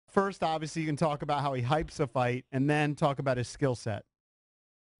First, obviously, you can talk about how he hypes a fight, and then talk about his skill set.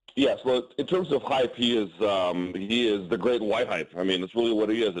 Yes, well, in terms of hype, he is the great white hype. I mean, that's really what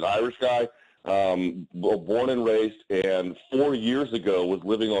he is, an Irish guy, born and raised, and 4 years ago was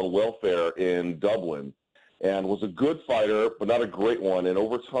living on welfare in Dublin, and was a good fighter, but not a great one, and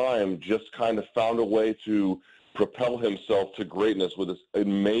over time just kind of found a way to propel himself to greatness with his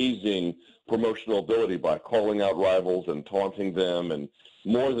amazing promotional ability by calling out rivals and taunting them, and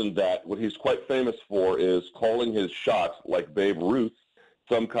more than that, what he's quite famous for is calling his shots like Babe Ruth,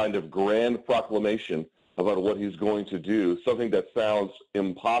 some kind of grand proclamation about what he's going to do, something that sounds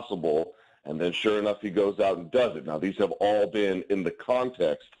impossible, and then sure enough he goes out and does it. Now these have all been in the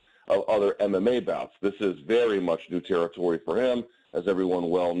context of other MMA bouts. This is very much new territory for him, as everyone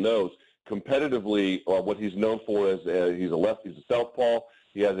well knows. Competitively, what he's known for is he's a southpaw.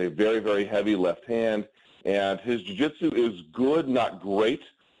 He has a very, very heavy left hand, and his jiu-jitsu is good, not great,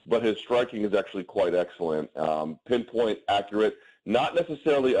 but his striking is actually quite excellent. Pinpoint accurate, not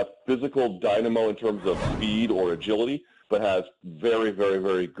necessarily a physical dynamo in terms of speed or agility, but has very, very,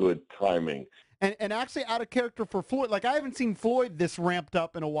 very good timing. And actually out of character for Floyd. Like, I haven't seen Floyd this ramped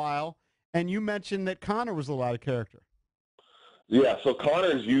up in a while, and you mentioned that Conor was a lot of character. Yeah, so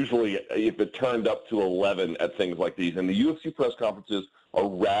Conor is usually, if it turned up to 11 at things like these, and the UFC press conferences are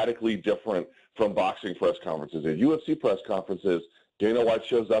radically different from boxing press conferences. At UFC press conferences, Dana White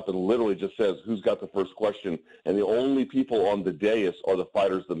shows up and literally just says, who's got the first question? And the only people on the dais are the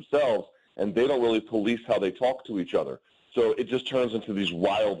fighters themselves, and they don't really police how they talk to each other. So it just turns into these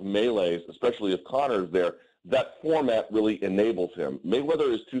wild melees, especially if Conor's there. That format really enables him.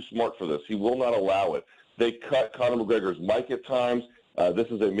 Mayweather is too smart for this. He will not allow it. They cut Conor McGregor's mic at times. This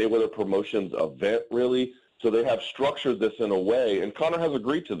is a Mayweather Promotions event, really. So they have structured this in a way, and Conor has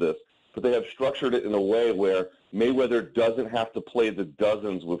agreed to this, but they have structured it in a way where Mayweather doesn't have to play the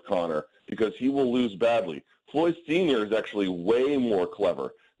dozens with Conor because he will lose badly. Floyd Sr. is actually way more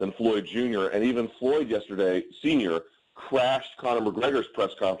clever than Floyd Jr., and even Floyd yesterday, Sr., crashed Conor McGregor's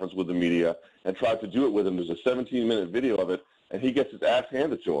press conference with the media and tried to do it with him. There's a 17-minute video of it, and he gets his ass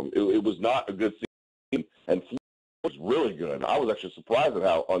handed to him. It was not a good scene, and Floyd was really good. I was actually surprised at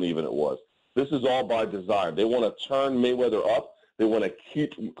how uneven it was. This is all by design. They want to turn Mayweather up. They want to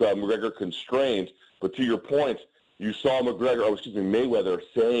keep McGregor constrained. But to your point, you saw Mayweather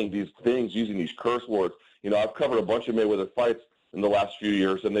saying these things, using these curse words. You know, I've covered a bunch of Mayweather fights in the last few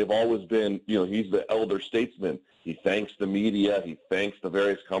years, and they've always been, you know, he's the elder statesman. He thanks the media. He thanks the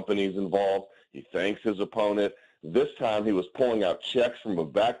various companies involved. He thanks his opponent. This time he was pulling out checks from a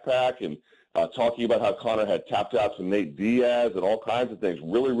backpack and talking about how Conor had tapped out to Nate Diaz and all kinds of things.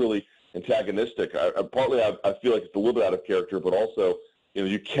 Really, really antagonistic. Partly I feel like it's a little bit out of character, but also, you know,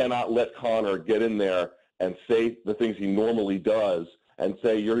 you cannot let Conor get in there and say the things he normally does and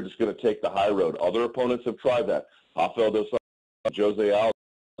say you're just going to take the high road. Other opponents have tried that. Rafael dos Santos, Jose Aldo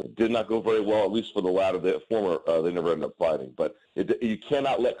did not go very well, at least for the latter. The former, they never ended up fighting. But you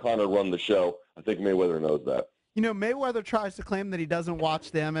cannot let Conor run the show. I think Mayweather knows that. You know, Mayweather tries to claim that he doesn't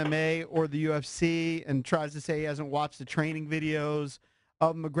watch the MMA or the UFC and tries to say he hasn't watched the training videos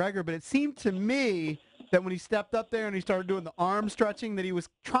of McGregor, but it seemed to me that when he stepped up there and he started doing the arm stretching, that he was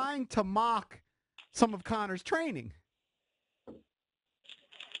trying to mock some of Conor's training.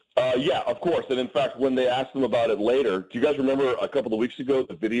 Yeah, of course. And in fact, when they asked him about it later, do you guys remember a couple of weeks ago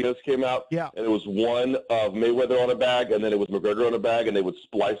the videos came out? Yeah. And it was one of Mayweather on a bag, and then it was McGregor on a bag, and they would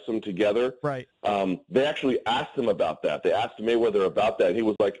splice them together. Right. They actually asked him about that. They asked Mayweather about that, and he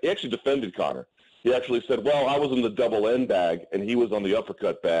was like, he actually defended Conor. He actually said, well, I was in the double end bag, and he was on the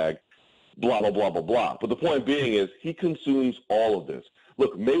uppercut bag, blah, blah, blah, blah, blah. But the point being is he consumes all of this.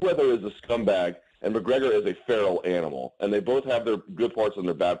 Look, Mayweather is a scumbag, and McGregor is a feral animal, and they both have their good parts and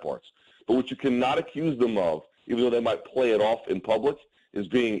their bad parts. But what you cannot accuse them of, even though they might play it off in public, is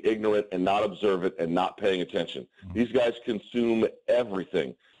being ignorant and not observant and not paying attention. These guys consume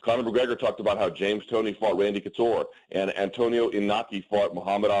everything. Conor McGregor talked about how James Toney fought Randy Couture and Antonio Inaki fought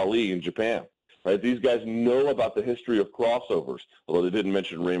Muhammad Ali in Japan. Right? These guys know about the history of crossovers, although they didn't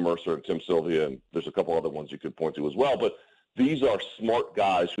mention Ray Mercer and Tim Sylvia, and there's a couple other ones you could point to as well. But these are smart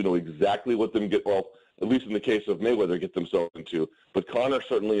guys who know exactly what them get, well, at least in the case of Mayweather, get themselves into. But Conor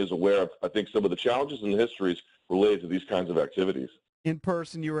certainly is aware of, I think, some of the challenges and the histories related to these kinds of activities. In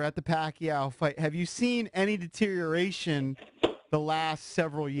person, you were at the Pacquiao fight. Have you seen any deterioration the last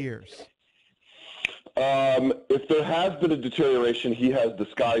several years? If there has been a deterioration, he has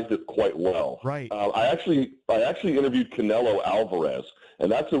disguised it quite well. Right. I actually interviewed Canelo Alvarez,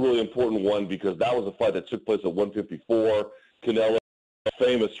 and that's a really important one because that was a fight that took place at 154. Canelo is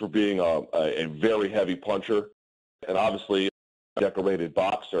famous for being a very heavy puncher, and obviously decorated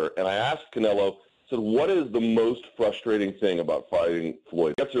boxer. And I asked Canelo, said, what is the most frustrating thing about fighting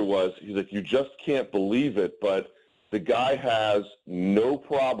Floyd? The answer was, he's like, you just can't believe it, but the guy has no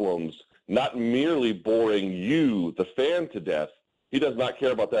problems not merely boring you, the fan, to death. He does not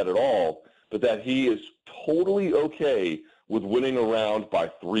care about that at all, but that he is totally okay with winning a round by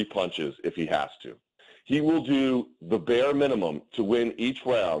 3 punches if he has to. He will do the bare minimum to win each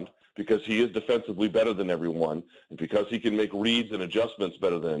round because he is defensively better than everyone and because he can make reads and adjustments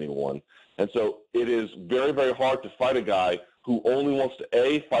better than anyone. And so it is very, very hard to fight a guy who only wants to,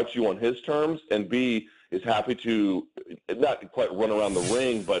 A, fight you on his terms, and B, is happy to not quite run around the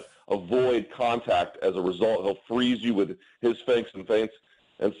ring, but avoid contact as a result. He'll freeze you with his fakes and feints.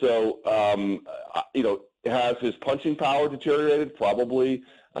 And so, has his punching power deteriorated? Probably.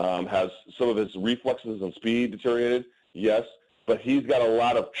 Has some of his reflexes and speed deteriorated? Yes. But he's got a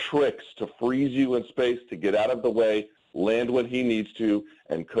lot of tricks to freeze you in space, to get out of the way, land when he needs to,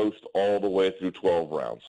 and coast all the way through 12 rounds.